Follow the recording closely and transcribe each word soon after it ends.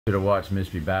To watch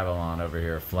Mystery Babylon over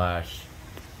here flash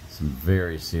some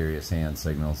very serious hand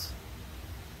signals.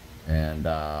 And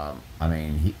I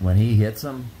mean, when he hits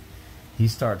them, he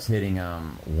starts hitting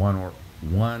them one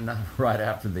right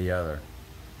after the other.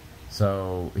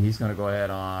 So he's going to go ahead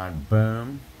on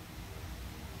boom,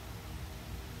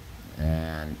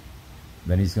 and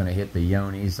then he's going to hit the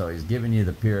yoni. So he's giving you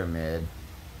the pyramid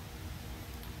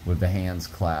with the hands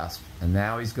clasped, and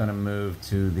now he's going to move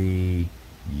to the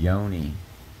yoni.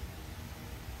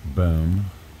 Boom.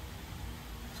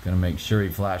 He's going to make sure he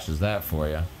flashes that for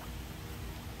you.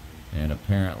 And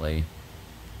apparently,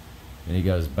 then he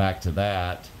goes back to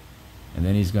that, and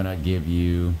then he's going to give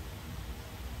you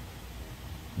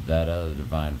that other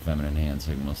divine feminine hand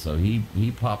signal. So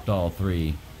he popped all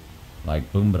three,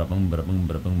 like boom bada boom bada boom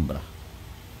bada boom bada.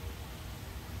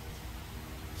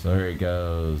 So here he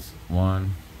goes,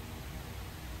 1,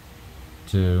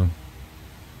 2,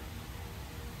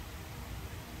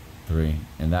 3,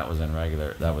 and that was in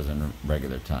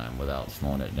regular time without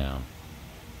slowing it down.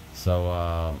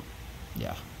 So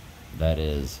yeah, that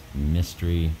is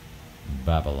Mystery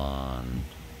Babylon,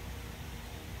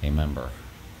 a member.